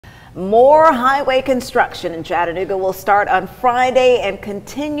More highway construction in Chattanooga will start on Friday and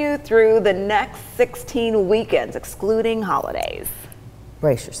continue through the next 16 weekends, excluding holidays.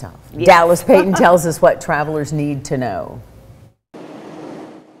 Brace yourself. Yes. Dallas Payton tells us what travelers need to know.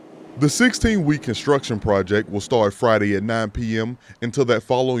 The 16-week construction project will start Friday at 9 p.m. until that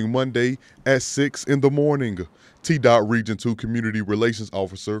following Monday at 6 in the morning. TDOT Region 2 Community Relations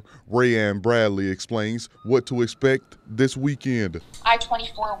Officer Rayanne Bradley explains what to expect this weekend.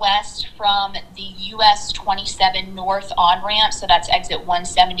 I-24 West from the US 27 North on-ramp, so that's exit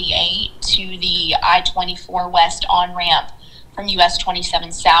 178, to the I-24 West on-ramp from US 27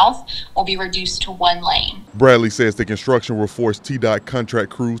 South will be reduced to one lane. Bradley says the construction will force TDOT contract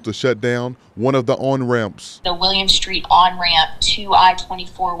crews to shut down one of the on-ramps. The William Street on-ramp to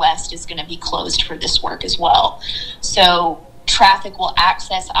I-24 West is going to be closed for this work as well. So traffic will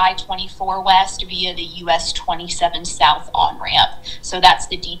access I-24 West via the US 27 South on-ramp. So that's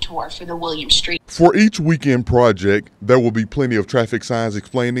the detour for the William Street. For each weekend project, there will be plenty of traffic signs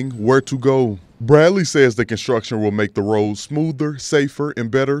explaining where to go. Bradley says the construction will make the roads smoother, safer,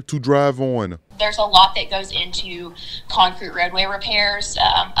 and better to drive on. There's a lot that goes into concrete roadway repairs,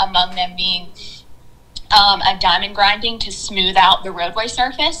 among them being a diamond grinding to smooth out the roadway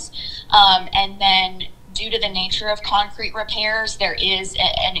surface. And then due to the nature of concrete repairs, there is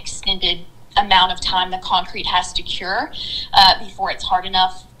an extended amount of time the concrete has to cure before it's hard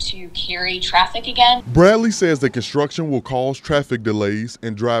enough to carry traffic again. Bradley says the construction will cause traffic delays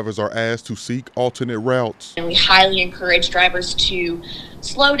and drivers are asked to seek alternate routes. And we highly encourage drivers to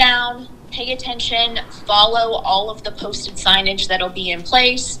slow down, pay attention, follow all of the posted signage that'll be in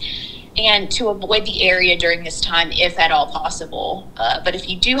place, and to avoid the area during this time if at all possible. But if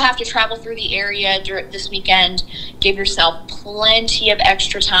you do have to travel through the area during this weekend, give yourself plenty of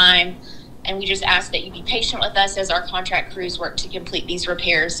extra time. And we just ask that you be patient with us as our contract crews work to complete these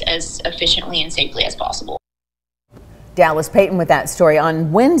repairs as efficiently and safely as possible. Dallas Payton with that story.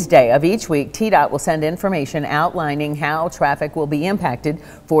 On Wednesday of each week, TDOT will send information outlining how traffic will be impacted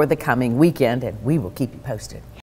for the coming weekend, and we will keep you posted.